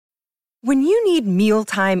When you need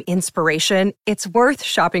mealtime inspiration, it's worth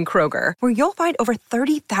shopping Kroger, where you'll find over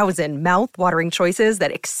 30,000 mouth-watering choices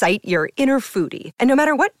that excite your inner foodie. And no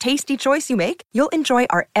matter what tasty choice you make, you'll enjoy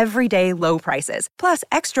our everyday low prices, plus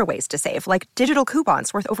extra ways to save, like digital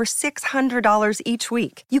coupons worth over $600 each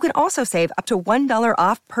week. You can also save up to $1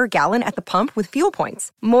 off per gallon at the pump with fuel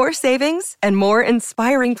points. More savings and more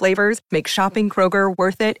inspiring flavors make shopping Kroger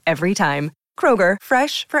worth it every time. Kroger,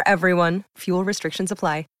 fresh for everyone. Fuel restrictions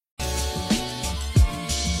apply.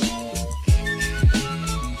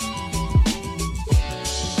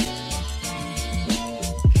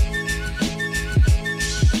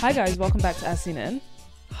 Hi guys, welcome back to As Seen In.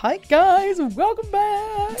 Hi guys, welcome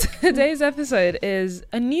back. Today's episode is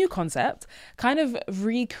a new concept, kind of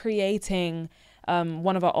recreating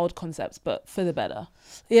one of our old concepts, but for the better.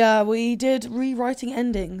 Yeah, we did rewriting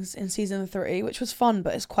endings in season 3, which was fun,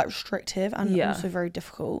 but it's quite restrictive and also very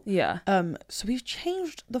difficult. Yeah. So we've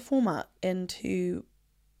changed the format into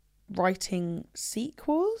writing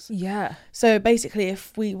sequels. Yeah. So basically,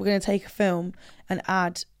 if we were going to take a film and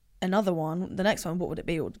add another one, the next one, what would it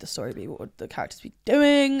be? What would the story be? What would the characters be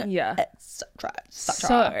doing? Yeah. Etc.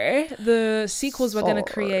 So the sequels we're going to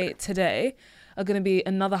create today are going to be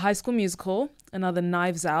another High School Musical, another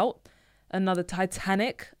Knives Out, another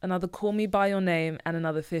Titanic, another Call Me By Your Name, and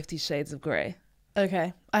another 50 Shades of Grey.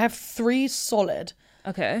 Okay. I have 3 solid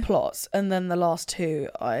plots, and then the last 2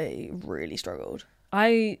 I really struggled.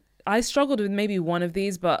 I struggled with maybe one of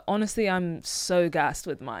these, but honestly, I'm so gassed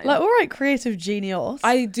with mine. Like, all right, creative genius.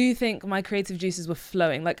 I do think my creative juices were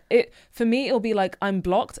flowing. Like, for me, it'll be like I'm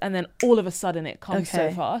blocked, and then all of a sudden it comes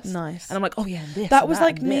so fast. Nice. And I'm like, oh yeah, this. That was that,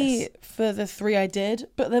 like me for the 3 I did,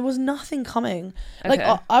 but there was nothing coming. Okay.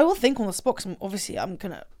 Like, I will think on the spot, because obviously I'm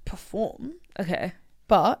going to perform. Okay.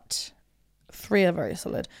 But 3 are very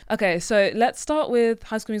solid. Okay, so let's start with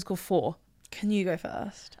High School Musical 4. Can you go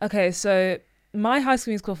first? Okay, so my High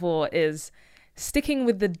School Musical 4 is sticking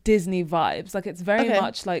with the Disney vibes. Like, it's very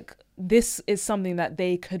much like this is something that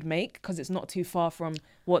they could make because it's not too far from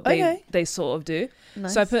what they sort of do.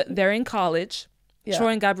 Nice. So I put they're in college. Yeah.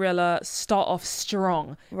 Troy and Gabriella start off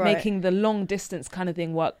strong, making the long distance kind of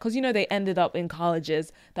thing work. Because, you know, they ended up in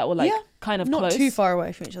colleges that were like kind of not close. Not too far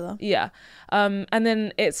away from each other. Yeah. And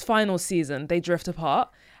then it's final season. They drift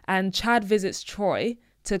apart. And Chad visits Troy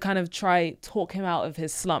to kind of try talk him out of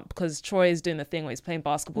his slump, because Troy is doing the thing where he's playing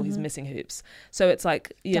basketball, he's missing hoops. So it's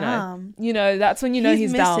like, you know, that's when you know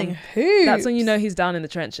he's down. Hoops. That's when you know he's down in the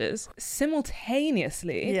trenches.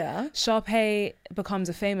 Simultaneously, Sharpay becomes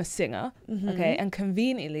a famous singer, and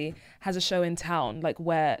conveniently has a show in town, like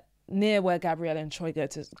near where Gabriella and Troy go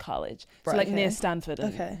to college. So like near Stanford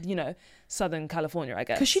and, you know, Southern California, I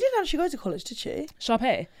guess. Because she didn't actually go to college, did she?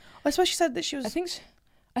 Sharpay. I suppose she said that she was...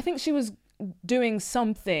 I think she was doing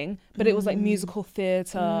something, but it was like musical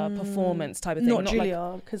theatre performance type of thing. Not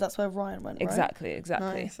Juilliard, because that's where Ryan went, right? Exactly.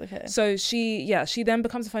 Nice, okay. So she then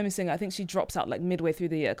becomes a famous singer. I think she drops out like midway through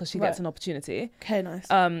the year because she gets an opportunity. Okay, nice.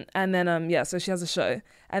 And then so she has a show,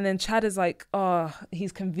 and then Chad is like, oh,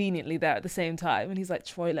 he's conveniently there at the same time, and he's like,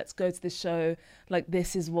 Troy, let's go to this show. Like,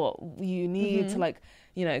 this is what you need to, like,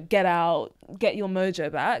 you know, get your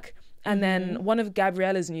mojo back. And then one of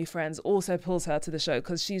Gabriella's new friends also pulls her to the show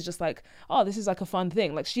because she's just like, oh, this is like a fun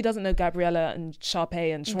thing. Like, she doesn't know Gabriella and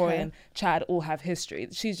Sharpay and Troy and Chad all have history.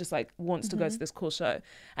 She's just like wants to go to this cool show.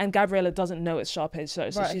 And Gabriella doesn't know it's Sharpay's show.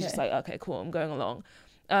 So she's just like, okay, cool, I'm going along.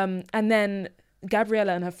 And then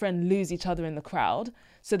Gabriella and her friend lose each other in the crowd.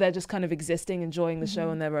 So they're just kind of existing, enjoying the show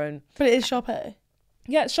on their own. But it is Sharpay.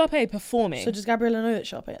 Yeah, it's Sharpay performing. So does Gabriella know it's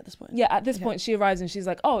Sharpay at this point? Yeah, at this point she arrives and she's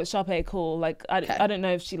like, oh, it's Sharpay, cool. Like, I don't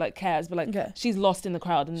know if she like cares, but like she's lost in the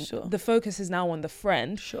crowd, and the focus is now on the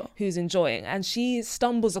friend who's enjoying. And she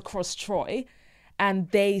stumbles across Troy and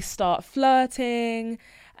they start flirting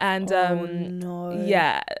and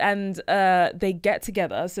they get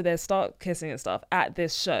together, so they start kissing and stuff at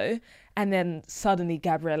this show. And then suddenly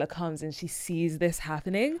Gabriella comes and she sees this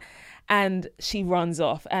happening and she runs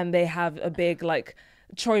off, and they have a big like,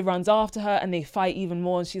 Troy runs after her and they fight even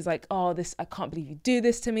more, and she's like, oh, I can't believe you do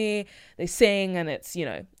this to me. They sing and it's, you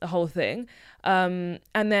know, a whole thing. And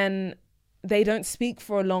then they don't speak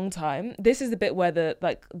for a long time. This is the bit where the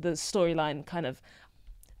storyline kind of,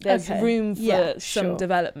 there's room for some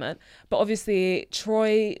development. But obviously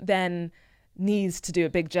Troy then needs to do a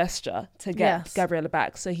big gesture to get Gabriella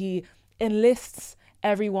back. So he enlists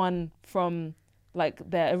everyone from like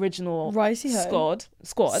their original squad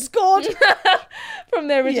from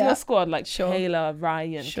their original squad, like Taylor,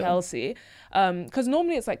 Ryan, Kelsey, because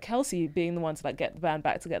normally it's like Kelsey being the one to like get the band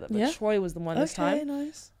back together, but Troy was the one this time.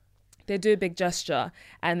 Nice. They do a big gesture,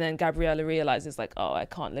 and then Gabriella realizes like, oh, I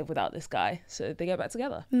can't live without this guy. So they get back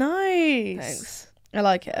together. Nice. Thanks. I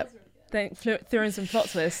like it. Threw in some plot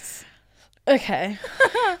twists. Okay.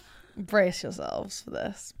 Brace yourselves for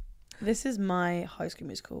this. This is my High School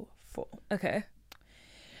Musical 4. Okay.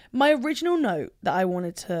 My original note that I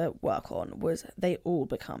wanted to work on was they all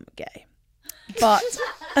become gay. But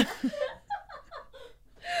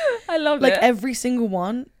I love like it. every single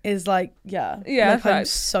one is like, yeah, like I'm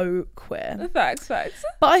facts. so queer. Facts. But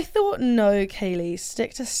I thought, no, Kaylee,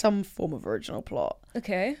 stick to some form of original plot.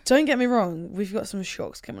 Okay. Don't get me wrong, we've got some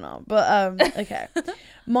shocks coming up. But okay.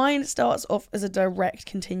 Mine starts off as a direct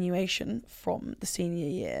continuation from the senior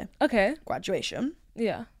year Okay. graduation.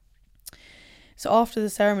 Yeah. So after the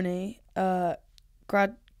ceremony, Gabriella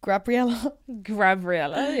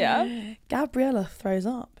throws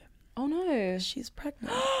up. Oh no. She's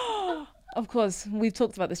pregnant. Of course, we've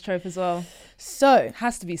talked about this trope as well. So,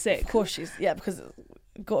 Has to be sick. of course she's, yeah, because it's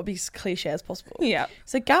got to be as cliche as possible. Yeah.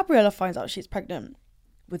 So Gabriella finds out she's pregnant.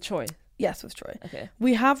 With Troy. Yes, with Troy. Okay.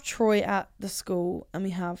 We have Troy at the school and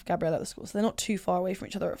we have Gabriella at the school. So they're not too far away from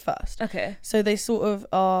each other at first. Okay. So they sort of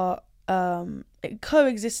are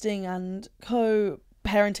coexisting and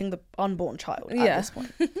co-parenting the unborn child at this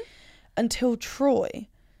point. Until Troy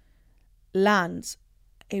lands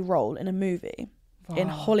a role in a movie in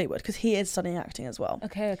Hollywood, because he is studying acting as well.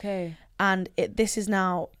 Okay. And this is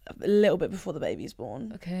now a little bit before the baby's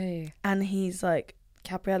born. Okay. And he's like,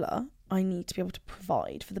 Gabriella, I need to be able to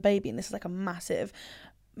provide for the baby. And this is like a massive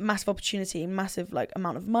opportunity, massive like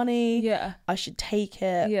amount of money. Yeah. I should take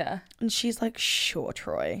it. Yeah. And she's like, sure,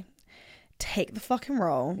 Troy, take the fucking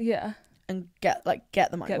role. Yeah. And get the money.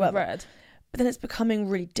 Get the whatever. bread. But then it's becoming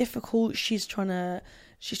really difficult. She's trying to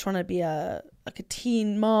be a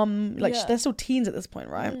teen mom. Like they're still teens at this point,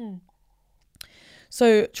 right?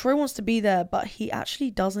 So Troy wants to be there, but he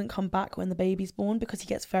actually doesn't come back when the baby's born because he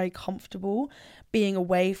gets very comfortable being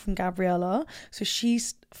away from Gabriella. So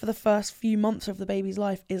she's, for the first few months of the baby's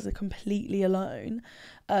life, is completely alone.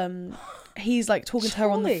 He's like talking to her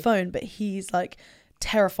on the phone, but he's like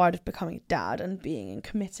terrified of becoming a dad and being and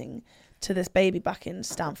committing to this baby back in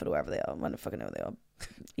Stanford or wherever they are. I don't fucking know where they are.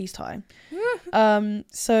 East High.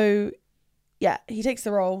 So yeah, he takes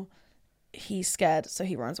the role. He's scared, so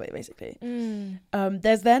he runs away basically.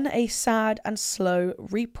 There's then a sad and slow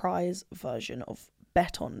reprise version of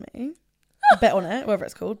Bet on Me. Bet on It, whatever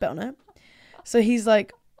it's called, Bet on It. So he's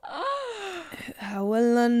like, how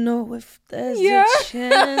will I know if there's a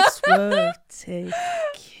chance worth taking?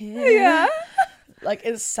 Yeah. Like,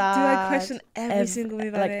 it's sad. Do I question every single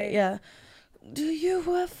move I make? Yeah. Do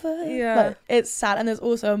you ever? Yeah. Like, it's sad. And there's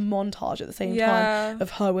also a montage at the same time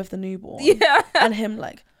of her with the newborn. Yeah. And him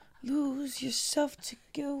like, lose yourself to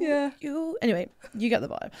go with you. Anyway, you get the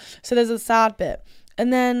vibe. So there's a sad bit.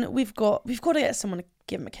 And then we've got to get someone to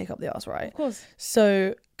give him a kick up the arse, right? Of course.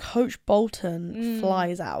 So Coach Bolton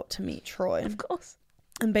flies out to meet Troy. Of course.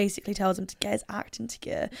 And basically tells him to get his act into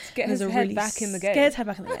gear. To get his head back in the game. Get his head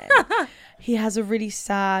back in the game. He has a really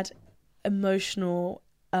sad, emotional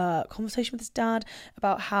conversation with his dad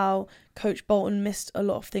about how Coach Bolton missed a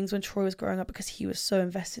lot of things when Troy was growing up because he was so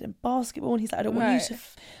invested in basketball. And he's like, I don't want you to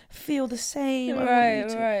feel the same.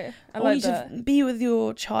 Right. I want you that. to be with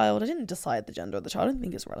your child. I didn't decide the gender of the child. I don't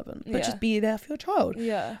think it's relevant. But just be there for your child.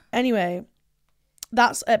 Yeah. Anyway,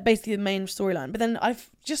 that's basically the main storyline. But then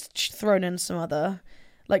I've just thrown in some other,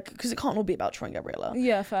 like, because it can't all be about Troy and Gabriella.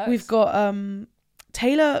 Yeah, facts. We've got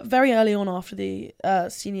Taylor very early on after the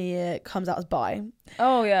senior year comes out as bi.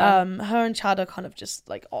 Oh yeah. Her and Chad are kind of just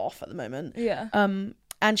like off at the moment. Yeah.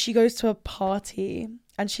 And she goes to a party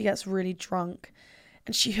and she gets really drunk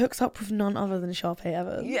and she hooks up with none other than Sharpay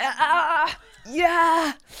Evans.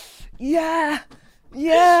 Yeah.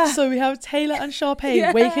 So we have Taylor and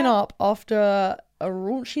Sharpay waking up after a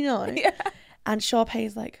raunchy night. Yeah. And Sharpay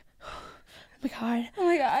is like, oh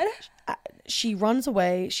my god. She runs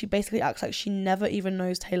away. She basically acts like she never even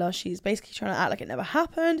knows Taylor. She's basically trying to act like it never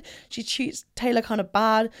happened. She treats Taylor kind of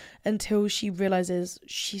bad until she realizes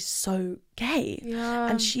she's so gay. Yeah.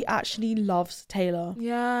 And she actually loves Taylor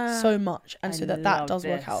so much. And so that does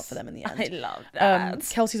work out for them in the end. I love that.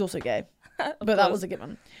 Kelsey's also gay. But that was a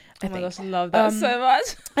given. Oh my gosh, I love that so much.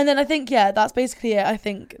 And then I think, that's basically it. I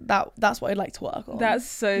think that's what I'd like to work on. That's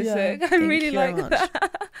so sick. I really like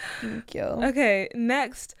that. Thank you. Okay,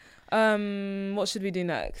 next. What should we do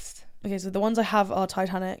next? Okay, so the ones I have are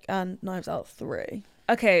Titanic and Knives Out 3.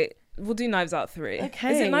 Okay, we'll do Knives Out 3.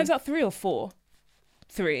 Okay. Is it Knives Out 3 or 4?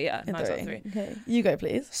 3, yeah. Knives Out 3. Okay, you go,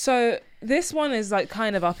 please. So this one is like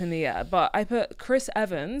kind of up in the air, but I put Chris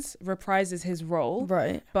Evans reprises his role,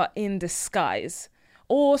 right? But in disguise.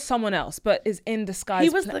 or someone else, but is in disguise. He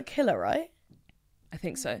was the killer, right? I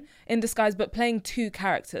think so. In disguise, but playing two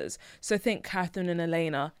characters. So think Catherine and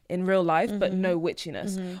Elena in real life, but no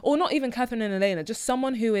witchiness. Or not even Catherine and Elena, just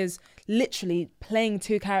someone who is literally playing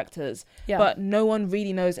two characters, but no one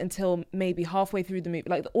really knows until maybe halfway through the movie.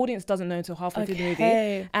 Like the audience doesn't know until halfway through the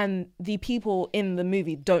movie. And the people in the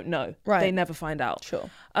movie don't know. Right. They never find out. Sure.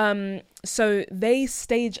 So they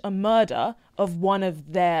stage a murder of one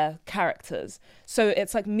of their characters. So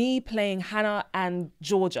it's like me playing Hannah and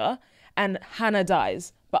Georgia, and Hannah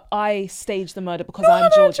dies, but I stage the murder because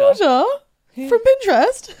I'm Georgia. From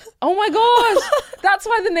Pinterest. Oh my gosh, that's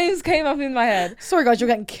why the names came up in my head. Sorry guys, you're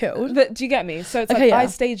getting killed. But do you get me? So it's I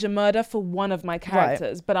stage a murder for one of my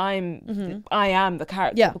characters, but I am the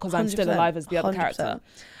character because I'm still alive as the other 100%.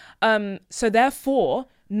 Character. So therefore,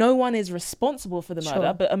 no one is responsible for the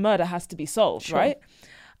murder, but a murder has to be solved, right?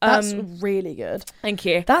 That's really good. Thank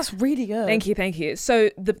you. That's really good. Thank you. So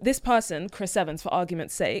this person, Chris Evans, for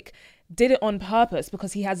argument's sake, did it on purpose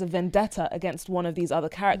because he has a vendetta against one of these other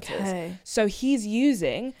characters. Okay. So he's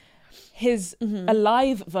using his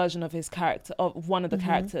alive version of his character, of one of the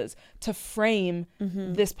characters, to frame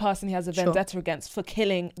this person he has a vendetta against for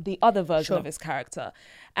killing the other version of his character.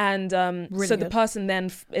 And really so the person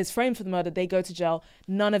then is framed for the murder. They go to jail.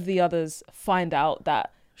 None of the others find out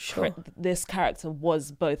that this character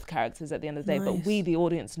was both characters at the end of the day, but we, the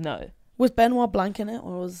audience, know. Was Benoit Blanc in it,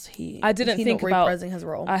 or was he? I didn't think about reprising his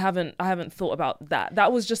role. I haven't thought about that.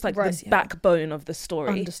 That was just like the backbone of the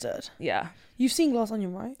story. Understood. Yeah. You've seen Glass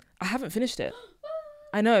Onion, right? I haven't finished it.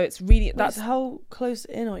 I know it's really. That's how close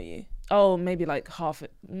in are you? Oh, maybe like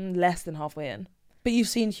less than halfway in. But you've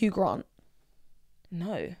seen Hugh Grant.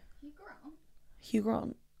 No. Hugh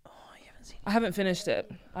Grant. Oh, you haven't seen. I haven't finished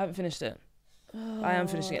it. Oh, I am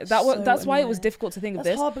finishing it. That's why it was difficult to think of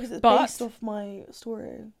this. That's hard because it's based off my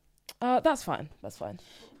story. That's fine. To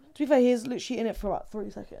be fair, he's literally in it for about 3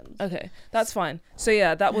 seconds. Okay, that's fine. So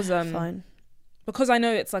yeah, that was fine. Because I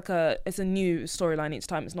know it's a new storyline each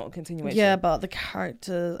time. It's not a continuation. Yeah, but the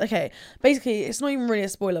characters. Okay, basically, it's not even really a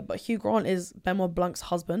spoiler, but Hugh Grant is Benoit Blanc's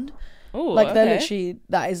husband. Oh, like they're literally.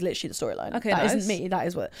 That is literally the storyline. Okay, that nice. isn't me. That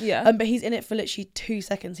is what. Yeah. But he's in it for literally 2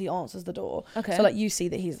 seconds. He answers the door. Okay. So like you see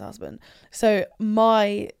that he's the husband. So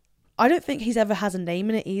I don't think he's ever has a name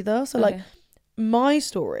in it either. So like my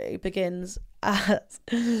story begins as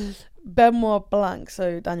Benoit Blanc,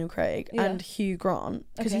 so Daniel Craig, and Hugh Grant,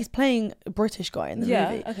 because he's playing a British guy in the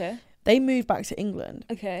movie. Okay. They moved back to England.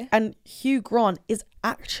 Okay. And Hugh Grant is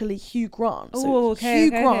actually Hugh Grant. So Hugh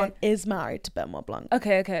Grant is married to Benoit Blanc.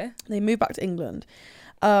 Okay. They moved back to England.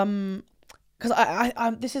 Because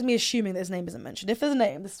I this is me assuming that his name isn't mentioned. If there's a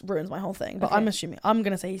name, this ruins my whole thing. But I'm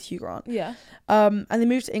going to say he's Hugh Grant. Yeah. And they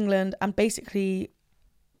moved to England, and basically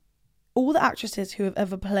all the actresses who have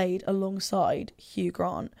ever played alongside Hugh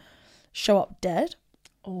Grant show up dead.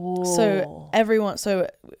 Oh. So everyone,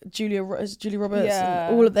 Julia Roberts,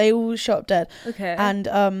 and they all show up dead. Okay.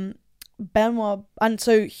 And Benoit, and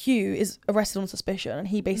so Hugh is arrested on suspicion, and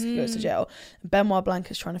he basically goes to jail. Benoit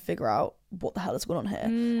Blanc is trying to figure out what the hell is going on here,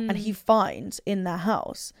 and he finds in their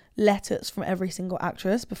house letters from every single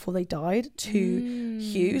actress before they died to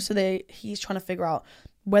Hugh. So he's trying to figure out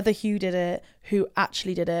whether Hugh did it, who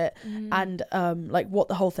actually did it, and like what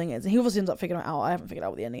the whole thing is. And he obviously ends up figuring it out. I haven't figured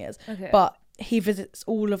out what the ending is, but he visits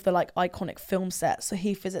all of the like iconic film sets. So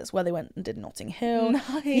he visits where they went and did Notting Hill.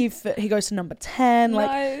 Nice. He goes to number 10.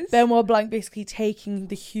 Nice. Like Benoit Blanc basically taking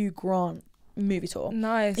the Hugh Grant movie tour.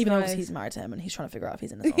 Nice. Even though obviously he's married to him and he's trying to figure out if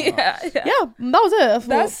he's in this or not. Yeah, that was it.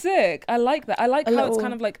 That's sick. I like that. I like how it's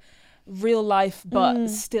kind of like real life but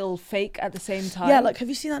still fake at the same time. Yeah, like have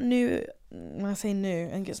you seen that new, when I say new,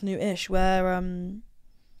 I think it's new-ish, where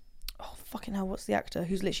oh fucking hell, what's the actor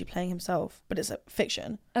who's literally playing himself, but it's a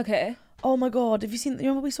fiction. Okay. Oh my god, have you seen, you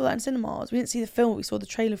remember we saw that in cinemas? We didn't see the film, but we saw the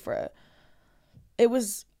trailer for it. It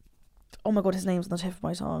was, oh my god, his name's on the tip of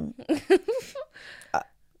my tongue.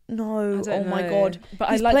 No, oh my god.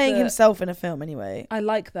 But he's playing himself in a film anyway. I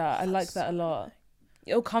like that. I like that a lot.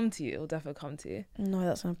 It'll come to you. It'll definitely come to you. No,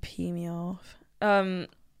 that's gonna pee me off.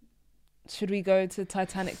 Should we go to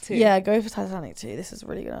Titanic 2? Yeah, go for Titanic 2. This is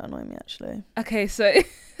really gonna annoy me actually. Okay, so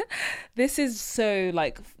this is so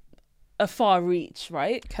like a far reach,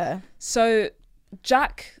 right? Okay. So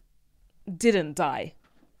Jack didn't die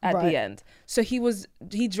at the end. So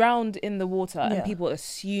he drowned in the water and people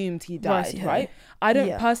assumed he died, right? I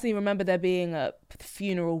don't personally remember there being a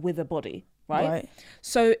funeral with a body, right?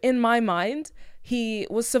 So in my mind, he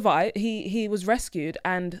was he was rescued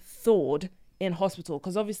and thawed in hospital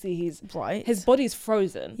because obviously his body's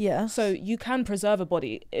frozen. Yeah. So you can preserve a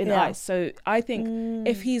body in ice. So I think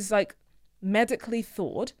if he's like medically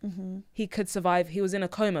thought he could survive. He was in a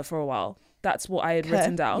coma for a while. That's what I had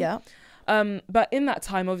written down. Yeah. But in that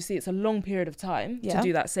time, obviously, it's a long period of time to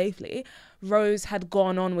do that safely. Rose had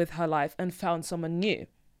gone on with her life and found someone new.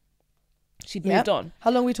 She'd moved on. How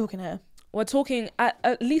long are we talking here? We're talking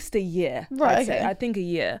at least a year. Right, I'd say. I think a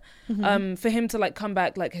year. For him to like come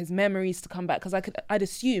back, like his memories to come back. Because I'd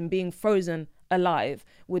assume being frozen alive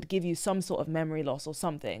would give you some sort of memory loss or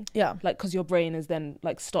something. Yeah. Like, because your brain is then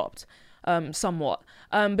like stopped somewhat.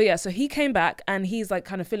 But yeah, so he came back and he's like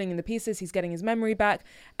kind of filling in the pieces. He's getting his memory back.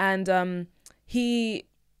 And he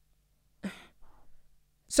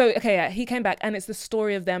came back and it's the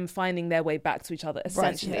story of them finding their way back to each other,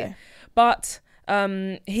 essentially. Right, yeah. But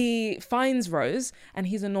he finds Rose and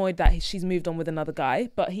he's annoyed that she's moved on with another guy,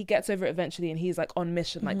 but he gets over it eventually and he's like on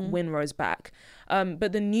mission, like win Rose back.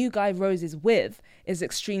 But the new guy Rose is with is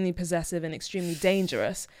extremely possessive and extremely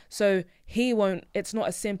dangerous. So it's not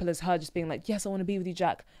as simple as her just being like, yes, I want to be with you,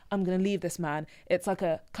 Jack. I'm going to leave this man. It's like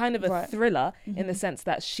a kind of a thriller in the sense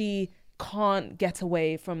that she can't get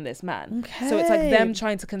away from this man. Okay. So it's like them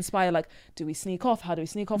trying to conspire, like, do we sneak off? How do we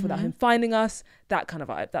sneak off without him finding us? That kind of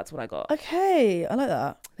vibe. That's what I got. Okay, I like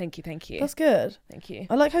that. Thank you. That's good. Thank you.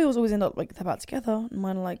 I like how yours always end up like they're back together.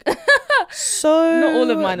 Mine are like so. Not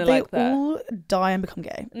all of mine are like that. They all die and become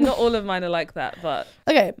gay. Not all of mine are like that, but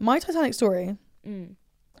okay. My Titanic story.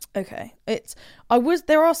 Okay,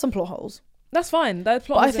 there are some plot holes. That's fine. But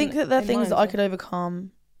I think that there are things that I could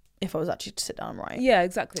overcome if I was actually to sit down and write. Yeah,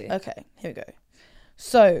 exactly. Okay, here we go.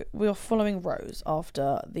 So we are following Rose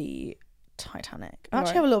after the Titanic. I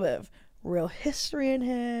actually have a little bit of real history in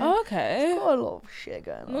here. Oh, okay. It's got a lot of shit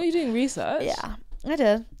going on. No, you're doing research. Yeah, I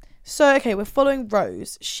did. So, okay, we're following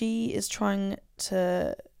Rose. She is trying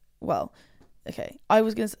to, I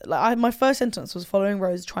was going to, my first sentence was following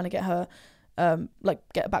Rose, trying to get her,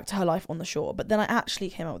 get back to her life on the shore. But then I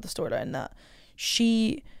actually came up with the storyline that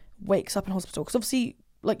she wakes up in hospital. Because obviously,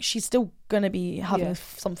 she's still going to be having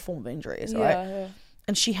some form of injuries, right? Yeah.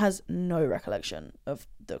 And she has no recollection of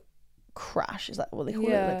the crash. Is that what they call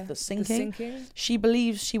it? Like the sinking? She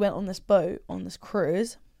believes she went on this boat, on this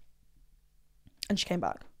cruise, and she came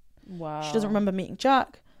back. Wow. She doesn't remember meeting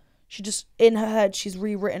Jack. She just, in her head, she's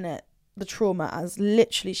rewritten it, the trauma, as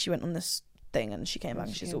literally she went on this thing and she came back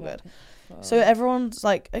and she's all good. So everyone's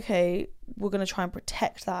like, okay, we're going to try and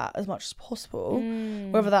protect that as much as possible.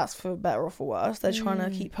 Whether that's for better or for worse. They're trying to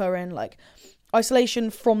keep her in isolation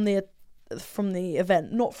from the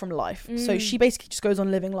event, not from life. So she basically just goes on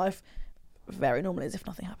living life very normally as if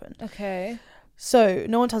nothing happened. Okay. So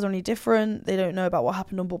no one tells her any different. They don't know about what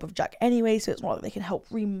happened on board with Jack anyway, so it's not like they can help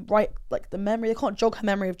rewrite the memory. They can't jog her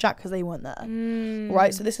memory of Jack because they weren't there.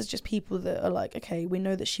 Right? So this is just people that are like, okay, we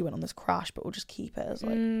know that she went on this crash, but we'll just keep it as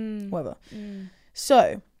whatever.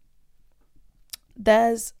 So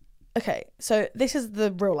so this is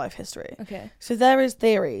the real life history. Okay. So there is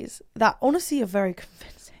theories that honestly are very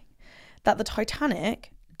convincing that the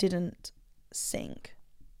Titanic didn't sink.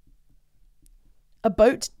 A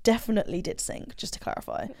boat definitely did sink, just to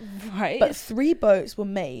clarify. Right. But 3 boats were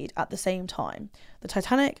made at the same time. The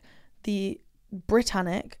Titanic, the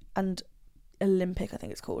Britannic, and Olympic, I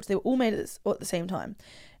think it's called. They were all made at the same time.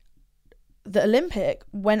 The Olympic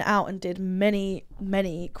went out and did many,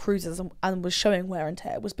 many cruises and was showing wear and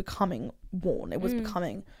tear. It was becoming worn. It was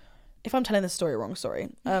becoming... If I'm telling this story wrong, sorry.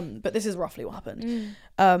 But this is roughly what happened.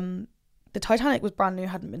 The Titanic was brand new,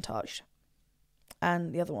 hadn't been touched.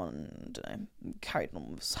 And the other one, I don't know, carried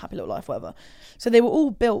on, was happy little life, whatever. So they were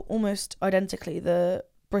all built almost identically. The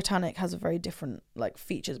Britannic has a very different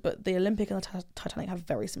features, but the Olympic and the Titanic have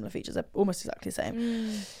very similar features. They're almost exactly the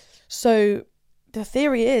same. So the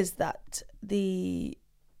theory is that the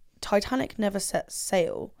Titanic never set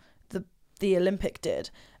sail. The Olympic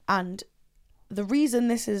did. And the reason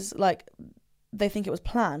this is they think it was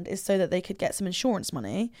planned is so that they could get some insurance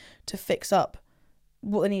money to fix up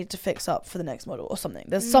what they needed to fix up for the next model or something.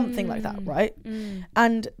 There's something like that, right?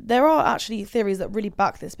 And there are actually theories that really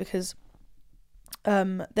back this because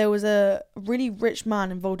there was a really rich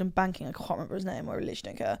man involved in banking, I can't remember his name, I really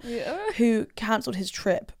don't care, who cancelled his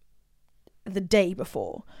trip the day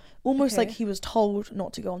before. Almost like he was told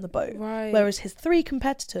not to go on the boat. Right. Whereas his 3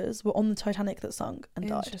 competitors were on the Titanic that sunk and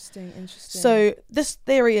died. Interesting. So this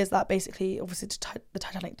theory is that basically, obviously, the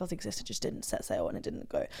Titanic does exist. It just didn't set sail and it didn't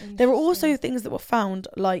go. There were also things that were found,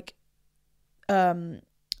 the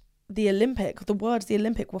Olympic, the words the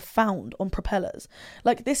Olympic were found on propellers.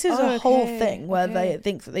 This is a whole thing where they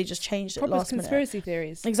think that they just changed it last minute. Conspiracy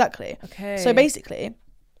theories. Exactly. Okay. So basically,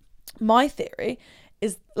 my theory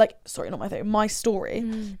is my story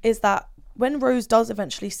is that when Rose does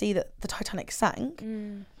eventually see that the Titanic sank,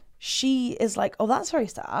 she is like, oh, that's very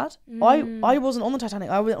sad. I wasn't on the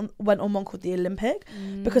Titanic. I went on one called the Olympic,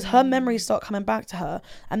 because her memories start coming back to her.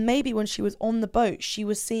 And maybe when she was on the boat, she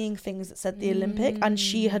was seeing things that said the Olympic, and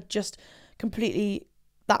she had just completely,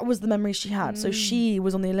 that was the memory she had. So she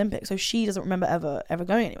was on the Olympic, so she doesn't remember ever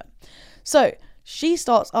going anywhere. So she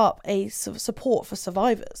starts up a support for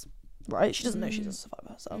survivors. Right, she doesn't know she's a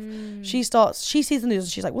survivor herself. She sees the news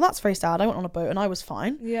and she's like, well, that's very sad. I went on a boat and I was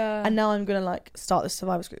fine, and now I'm gonna like start this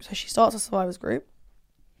survivors group. So she starts a survivors group.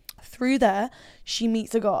 Through there, she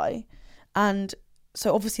meets a guy, and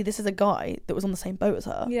so obviously this is a guy that was on the same boat as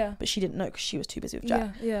her, but she didn't know because she was too busy with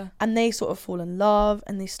Jack. And they sort of fall in love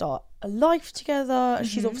and they start a life together. And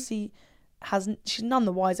she's obviously she's none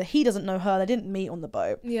the wiser. He doesn't know her. They didn't meet on the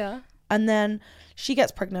boat. And then she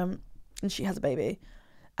gets pregnant and she has a baby.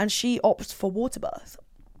 And she opts for water birth.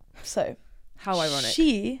 So how ironic.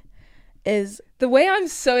 She is... The way I'm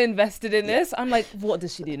so invested in this, I'm like, what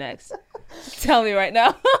does she do next? Tell me right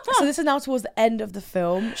now. So this is now towards the end of the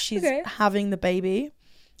film. She's having the baby.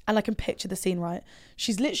 And I can picture the scene, right?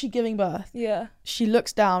 She's literally giving birth. She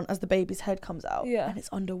looks down as the baby's head comes out. And it's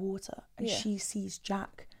underwater. And she sees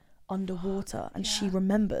Jack underwater. And she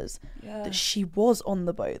remembers that she was on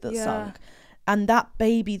the boat that sunk. And that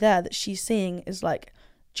baby there that she's seeing is like...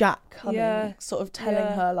 Jack coming, sort of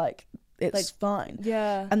telling her like it's like, fine.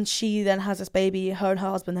 And she then has this baby. Her and her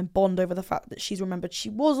husband then bond over the fact that she's remembered she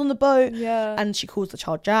was on the boat. And she calls the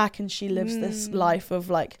child Jack, and she lives this life of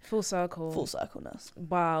like full circleness.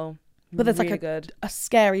 Wow. But there's like a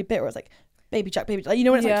scary bit where it's like baby Jack, like, you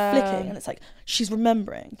know, when it's like flicking and it's like she's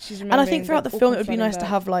remembering. And I think throughout the film it would be nice to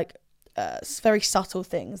have like very subtle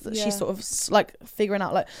things that she's sort of like figuring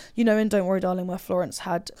out, like, you know, in Don't Worry Darling, where Florence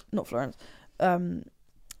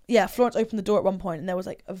opened the door at one point and there was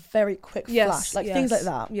like a very quick flash, like things like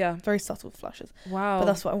that. Very subtle flashes. Wow. But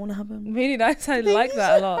that's what I want to happen. Really nice. I like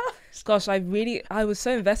that a lot. Gosh, I was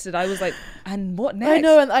so invested. I was like, and what next? I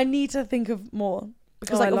know, and I need to think of more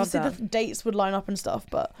because like I obviously the dates would line up and stuff,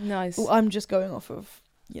 but nice. I'm just going off of,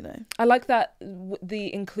 you know. I like that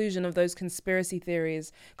the inclusion of those conspiracy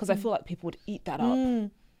theories, because I feel like people would eat that up.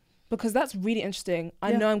 Because that's really interesting.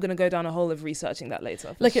 I know I'm going to go down a hole of researching that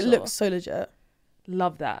later. Like it looks so legit.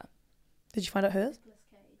 Love that. Did you find out who it is?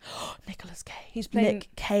 Nicolas Cage. He's playing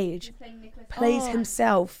Nick Cage. Plays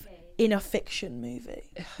himself in a fiction movie.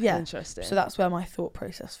 Yeah. Interesting. So that's where my thought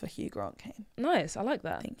process for Hugh Grant came. Nice. I like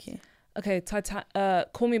that. Thank you. Okay,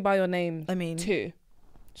 Call Me By Your Name. I mean, 2.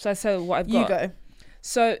 Should I say what I've got? You go.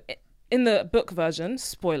 So in the book version,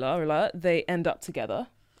 spoiler alert, they end up together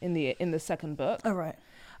in the second book. Oh, right.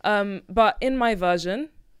 But in my version,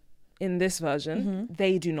 in this version,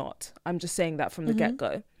 they do not. I'm just saying that from the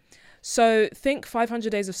get-go. So think 500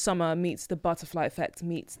 Days of Summer meets The Butterfly Effect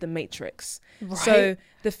meets The Matrix. Right. So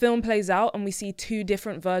the film plays out and we see 2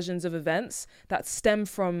 different versions of events that stem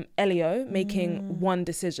from Elio making one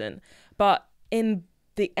decision. But in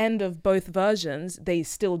the end of both versions, they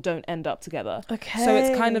still don't end up together. Okay. So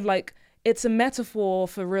it's kind of like, it's a metaphor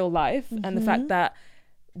for real life and the fact that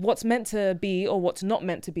what's meant to be or what's not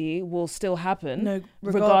meant to be will still happen,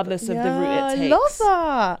 regardless of the route it takes. I love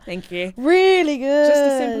that. Thank you. Really good. Just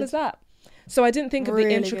as simple as that. So I didn't think of the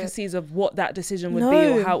intricacies of what that decision would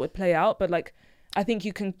be or how it would play out, but like, I think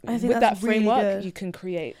you can, with that framework, really you can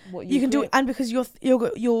create what you can do. And because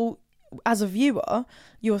you're as a viewer,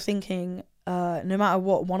 you're thinking, no matter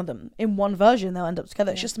what, one of them in one version they'll end up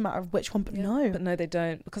together. It's just a matter of which one. But no, they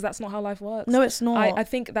don't, because that's not how life works. No, it's not. I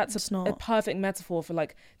think that's a perfect metaphor for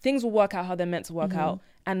like, things will work out how they're meant to work out,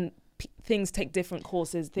 and things take different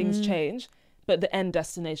courses, things change, but the end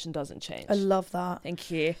destination doesn't change. I love that.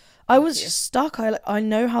 Thank you. I was stuck. I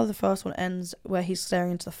know how the first one ends, where he's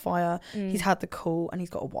staring into the fire. He's had the call and he's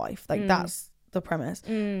got a wife. Like that's the premise.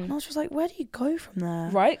 And I was just like, where do you go from there?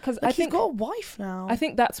 Right? Because like, he's got a wife now. I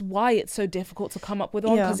think that's why it's so difficult to come up with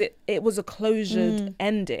one, because it was a closured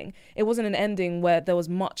ending. It wasn't an ending where there was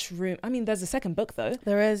much room. I mean, there's a second book though.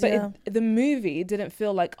 There is, but the movie didn't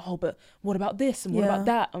feel like, oh, but what about this and what about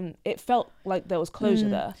that? And it felt like there was closure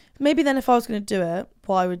there. Maybe then if I was going to do it,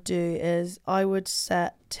 what I would do is I would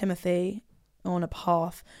set Timothy on a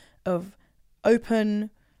path of open,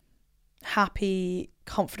 happy,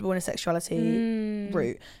 comfortable in his sexuality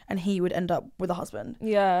route, and he would end up with a husband.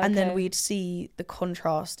 And then we'd see the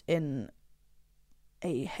contrast in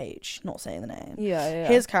AH, not saying the name.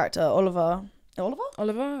 His character, Oliver, I don't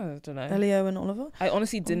know. Elio and Oliver. I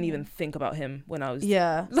honestly didn't even think about him when I was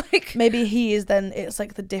like, maybe he is then, it's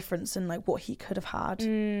like the difference in like what he could have had.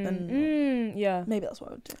 And maybe that's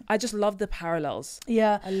what I would do. I just love the parallels.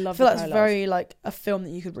 I feel that's very like a film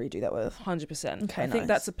that you could redo that with. 100%. Okay, I think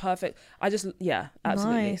that's a perfect, absolutely.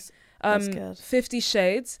 Nice. That's good. 50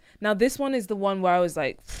 Shades. Now this one is the one where I was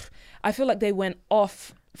like, I feel like they went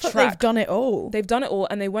off track. They've done it all. They've done it all,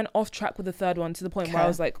 and they went off track with the third one to the point where I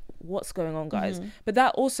was like, what's going on, guys? But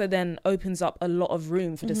that also then opens up a lot of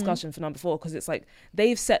room for discussion for number 4, because it's like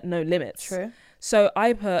they've set no limits. True. So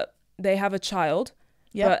I put, they have a child.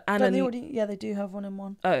 Yeah, Anna they do have one in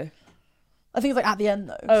one. Oh. I think it's like at the end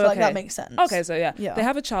though. Oh, so like okay. that makes sense. Okay, so yeah. They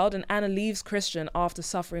have a child, and Anna leaves Christian after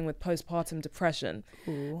suffering with postpartum depression.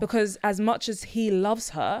 Ooh. Because as much as he loves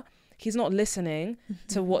her, he's not listening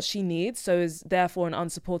to what she needs, so is therefore an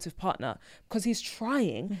unsupportive partner. Because he's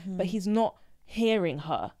trying, but he's not hearing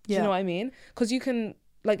her. Do you know what I mean? Because you can,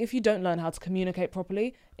 like, if you don't learn how to communicate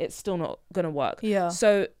properly, it's still not going to work. Yeah.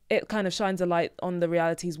 So it kind of shines a light on the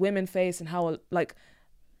realities women face, and how, like,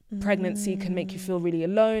 pregnancy can make you feel really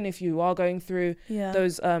alone if you are going through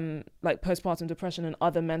those like postpartum depression and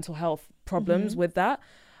other mental health problems with that.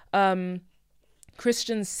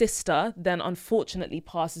 Christian's sister then unfortunately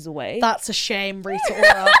passes away. That's a shame, Rita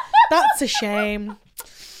Ora. That's a shame.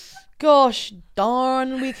 Gosh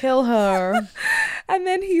darn, we kill her. And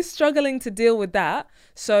then he's struggling to deal with that.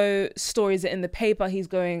 So stories are in the paper. He's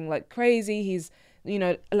going like crazy. He's, you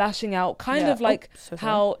know, lashing out, kind of like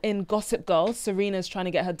how in Gossip Girl, Serena's trying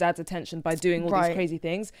to get her dad's attention by doing all these crazy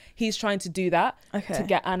things. He's trying to do that to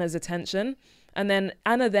get Anna's attention. And then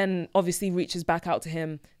Anna then obviously reaches back out to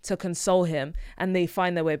him to console him, and they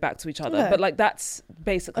find their way back to each other. But like, that's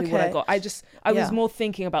basically what I got. I was more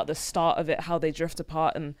thinking about the start of it, how they drift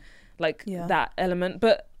apart and like that element.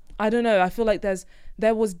 But I don't know. I feel like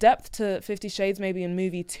there was depth to 50 Shades maybe in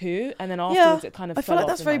movie 2, and then afterwards it kind of I fell feel like off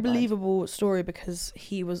that's a in very my mind. believable story, because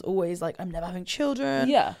he was always like, I'm never having children.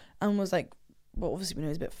 Yeah. And was like, well, obviously we know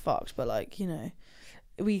he's a bit fucked, but like, you know,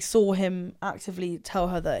 we saw him actively tell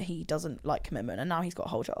her that he doesn't like commitment, and now he's got a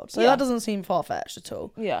whole child. So that doesn't seem far-fetched at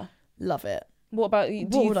all. Yeah. Love it. What about you?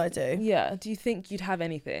 What would I do? Yeah. Do you think you'd have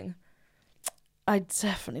anything? I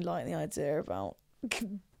definitely like the idea about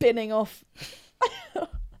binning off.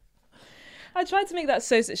 I tried to make that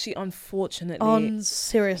so that she unfortunately...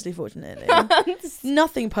 seriously, fortunately.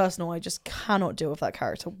 Nothing personal. I just cannot deal with that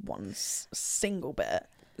character one single bit.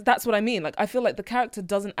 That's what I mean. Like, I feel like the character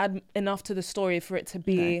doesn't add enough to the story for it to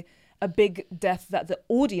be a big death that the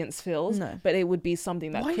audience feels, but it would be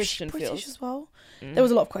something that Christian British feels. as well? There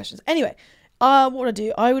was a lot of questions. Anyway, what would I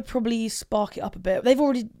do? I would probably spark it up a bit. They've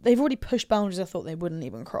already pushed boundaries I thought they wouldn't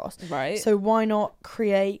even cross. Right. So why not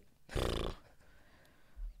create...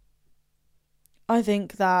 I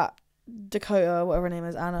think that Dakota, whatever her name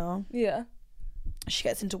is, Anna, she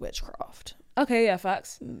gets into witchcraft. Okay, yeah,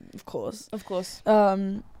 facts. Of course.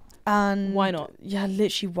 And why not? Yeah,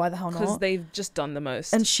 literally, why the hell not? Because they've just done the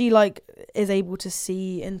most. And she like is able to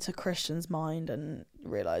see into Christian's mind and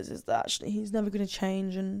realizes that actually he's never going to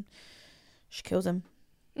change, and she kills him.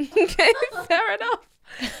 Okay, fair enough.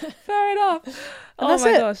 Fair enough. And oh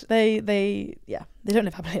my gosh. They don't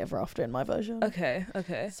live happily ever after in my version. Okay.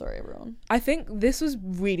 Sorry, everyone. I think this was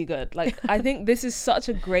really good. Like, I think this is such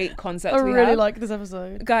a great concept. I really like this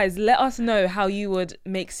episode. Guys, let us know how you would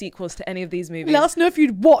make sequels to any of these movies. Let us know if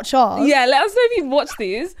you'd watch ours. Yeah, let us know if you'd watch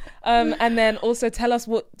these. And then also tell us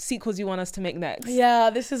what sequels you want us to make next. Yeah,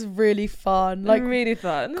 this is really fun. Like, really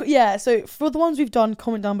fun. Yeah, so for the ones we've done,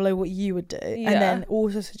 comment down below what you would do. And then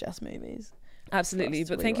also suggest movies. Absolutely.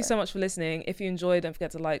 But thank you so much for listening. If you enjoyed, don't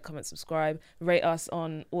forget to like, comment, subscribe, rate us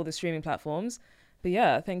on all the streaming platforms. But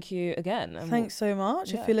yeah, thank you again. Thanks so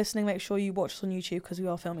much. If you're listening, make sure you watch us on YouTube, because we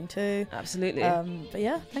are filming too. Absolutely. But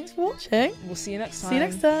yeah, thanks for watching. We'll see you next time. See you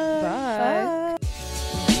next time. Bye. Bye.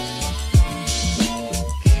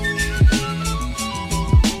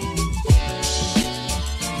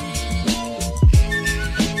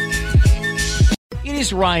 It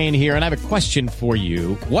is Ryan here, and I have a question for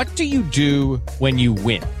you. What do you do when you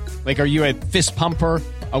win? Like, are you a fist pumper,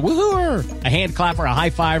 a woohooer, a hand clapper, a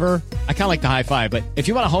high fiver? I kind of like the high five, but if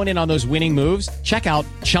you want to hone in on those winning moves, check out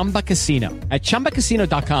Chumba Casino. At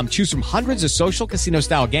ChumbaCasino.com, choose from hundreds of social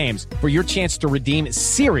casino-style games for your chance to redeem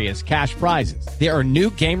serious cash prizes. There are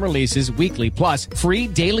new game releases weekly, plus free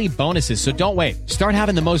daily bonuses, so don't wait. Start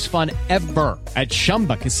having the most fun ever at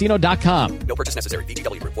ChumbaCasino.com. No purchase necessary.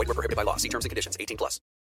 VGW Group. Void where prohibited by law. See terms and conditions. 18+.